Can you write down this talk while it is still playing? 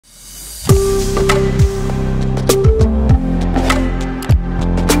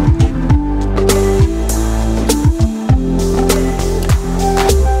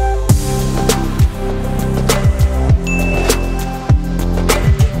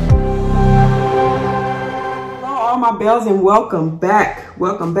my bells, and welcome back.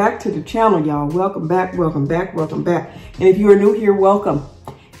 Welcome back to the channel, y'all. Welcome back, welcome back, welcome back. And if you are new here, welcome.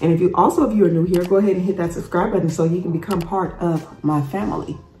 And if you are new here, go ahead and hit that subscribe button so you can become part of my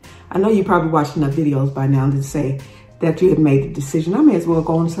family. I know you're probably watching enough videos by now to say that you have made the decision. I may as well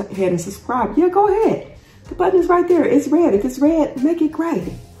go on ahead and subscribe. Yeah, go ahead. The button is right there. It's red. If it's red, make it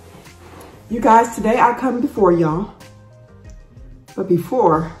gray. You guys, today I come before y'all. But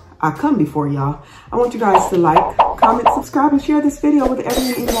before I come before y'all, I want you guys to like, comment, subscribe, and share this video with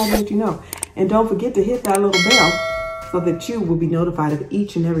everyone that you know. And don't forget to hit that little bell so that you will be notified of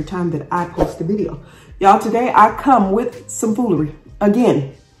each and every time that I post a video. Y'all, today I come with some foolery.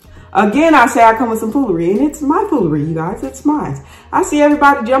 Again, I say I come with some foolery, and it's my foolery, you guys. It's mine. I see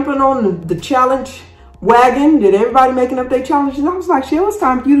everybody jumping on the challenge wagon. Did everybody making up their challenges? And I was like, Chelle, it's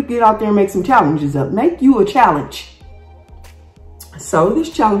time for you to get out there and make some challenges up. Make you a challenge. So this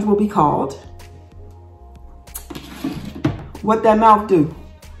challenge will be called What That Mouth Do.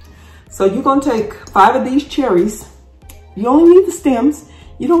 So you're going to take 5 of these cherries. You only need the stems.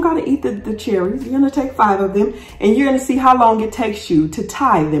 You don't got to eat the cherries. You're going to take 5 of them, and you're going to see how long it takes you to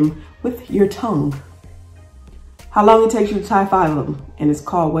tie them with your tongue. How long it takes you to tie 5 of them. And it's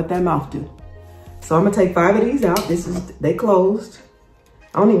called What That Mouth Do. So I'm going to take 5 of these out. They closed.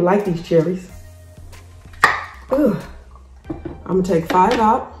 I don't even like these cherries. Ugh. I'm gonna take 5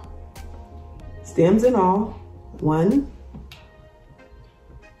 out, stems and all. 1,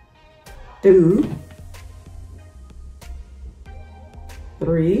 2,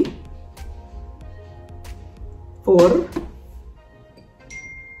 3, 4.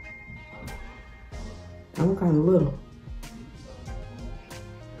 I'm kind of little.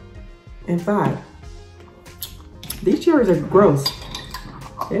 And 5. These cherries are gross.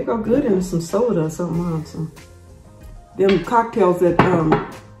 They go good in some soda or something on them cocktails that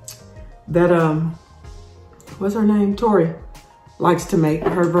what's her name? Tori likes to make,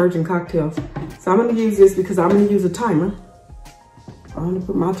 her virgin cocktails. So I'm gonna use this because I'm gonna use a timer. I'm gonna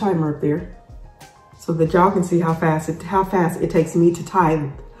put my timer up there so that y'all can see how fast it takes me to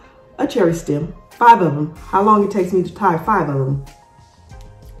tie a cherry stem. 5 of them. How long it takes me to tie 5 of them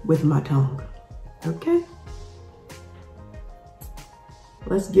with my tongue. Okay.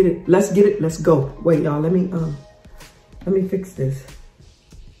 Let's get it. Let's get it. Let's go. Wait, y'all. Let me fix this.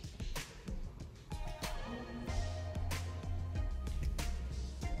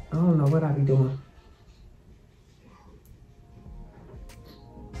 I don't know what I be doing.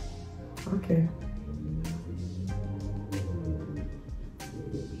 Okay.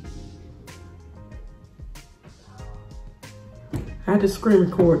 I had to screen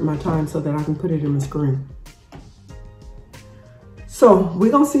record my time so that I can put it in the screen. So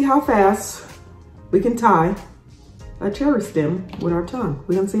we're gonna see how fast we can tie a cherry stem with our tongue.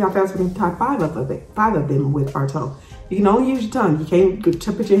 We're gonna see how fast we can tie 5 of them with our tongue. You can only use your tongue. You can't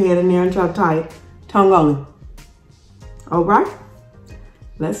put your hand in there and try to tie it. Tongue only. All right,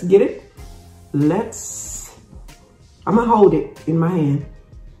 let's get it. I'm gonna hold it in my hand.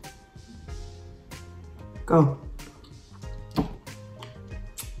 Go.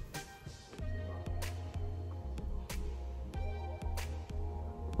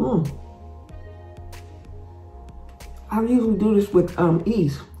 I usually do this with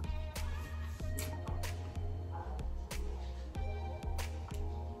ease.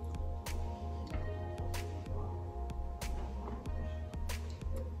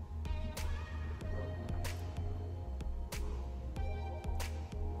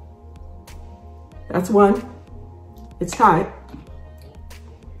 That's 1. It's tied.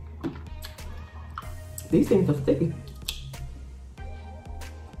 These things are sticky.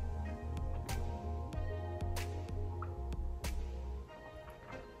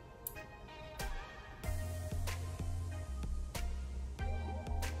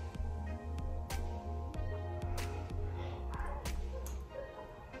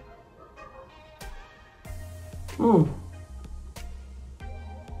 Mm.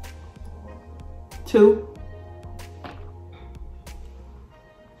 2.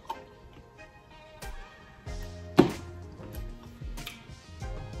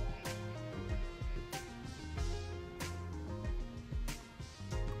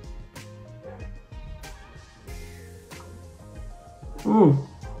 Mm.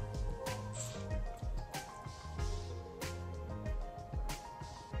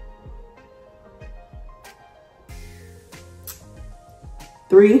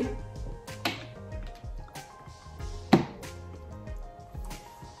 3.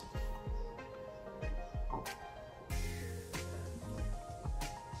 4.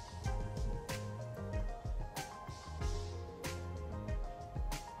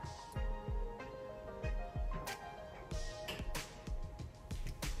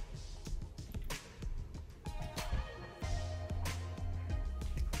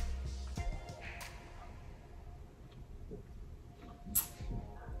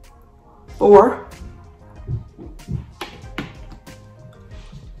 4.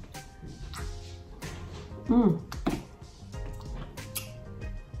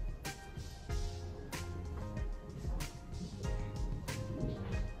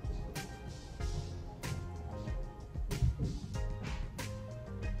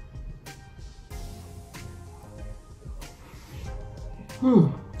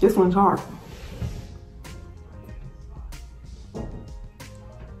 This one's hard.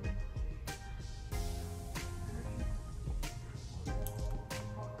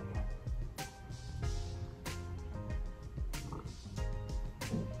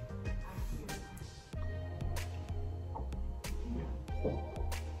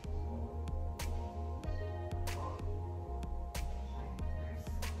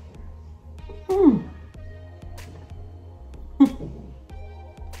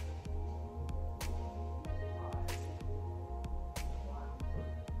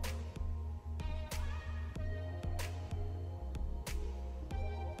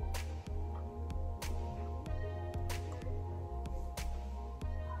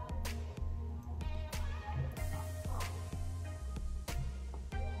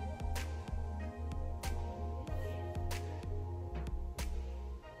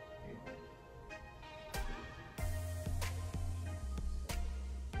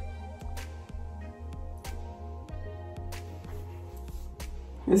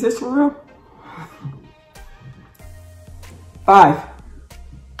 Is this for real? 5.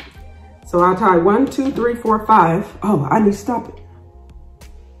 So I tied 1, 2, 3, 4, 5. Oh, I need to stop it.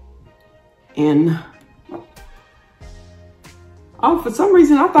 And oh, for some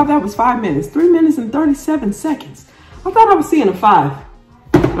reason I thought that was 5 minutes. 3 minutes and 37 seconds. I thought I was seeing a 5,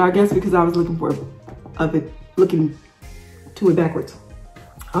 but I guess because I was looking looking to it backwards.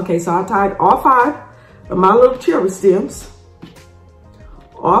 Okay, so I tied all 5 of my little cherry stems.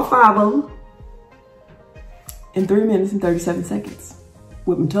 All 5 of them in 3 minutes and 37 seconds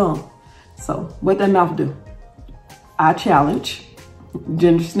with my tongue. So what that mouth do? I challenge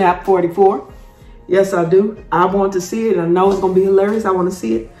Ginger Snap 44. Yes, I do. I want to see it. I know it's going to be hilarious. I want to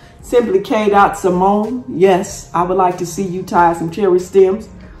see it. Simply K. Simone. Yes, I would like to see you tie some cherry stems.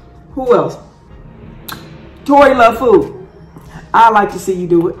 Who else? Tori Love Food. I like to see you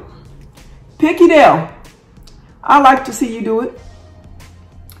do it. Picky Dell. I like to see you do it.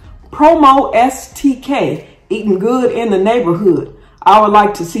 Promo STK, eating good in the neighborhood. I would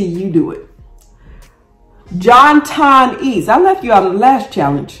like to see you do it. John Ton Eats. I left you out of the last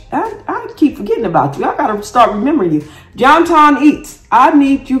challenge. I keep forgetting about you. I gotta start remembering you. John Ton Eats. I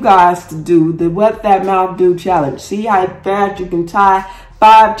need you guys to do the What That Mouth Do challenge. See how fast you can tie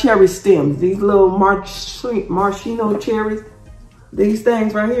 5 cherry stems. These little maraschino cherries. These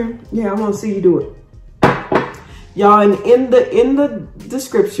things right here. Yeah, I want to see you do it. Y'all, in the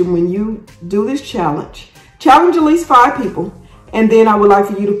description, when you do this challenge at least 5 people. And then I would like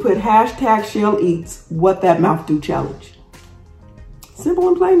for you to put hashtag Chelle Eats What That Mouth Do challenge. Simple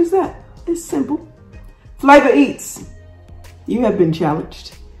and plain as that. It's simple. Flavor Eats. You have been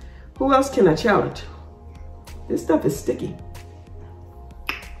challenged. Who else can I challenge? This stuff is sticky.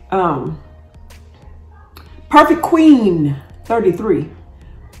 Perfect Queen 33.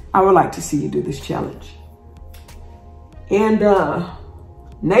 I would like to see you do this challenge. And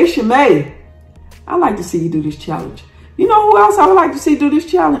Nation May, I'd like to see you do this challenge. You know who else I would like to see do this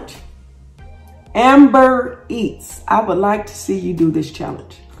challenge? Amber Eats. I would like to see you do this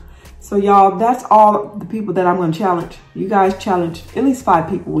challenge. So y'all, that's all the people that I'm going to challenge. You guys challenge at least 5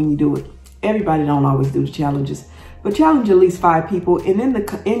 people when you do it. Everybody don't always do the challenges, but challenge at least 5 people. And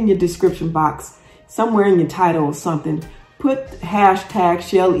in your description box, somewhere in your title or something, put hashtag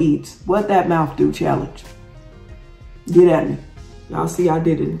Chelle Eats What That Mouth Do challenge. Get at me. Y'all see I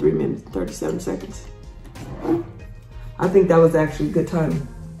did it in 3 minutes, 37 seconds. I think that was actually good timing.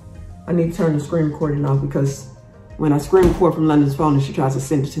 I need to turn the screen recording off because when I screen record from London's phone and she tries to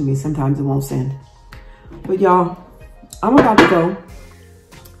send it to me, sometimes it won't send. But y'all, I'm about to go.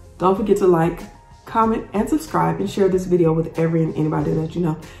 Don't forget to like, comment, and subscribe and share this video with anybody that you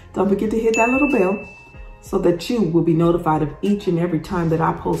know. Don't forget to hit that little bell so that you will be notified of each and every time that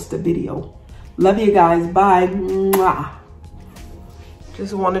I post a video. Love you guys. Bye. Mwah.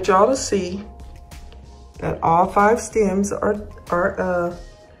 Just wanted y'all to see that all 5 stems are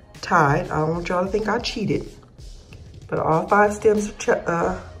tied. I don't want y'all to think I cheated, but all 5 stems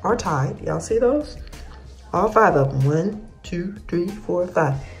are tied. Y'all see those? All 5 of them. 1, 2, 3, 4,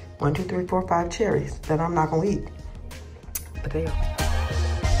 5. 1, 2, 3, 4, 5 cherries that I'm not gonna eat, but they are.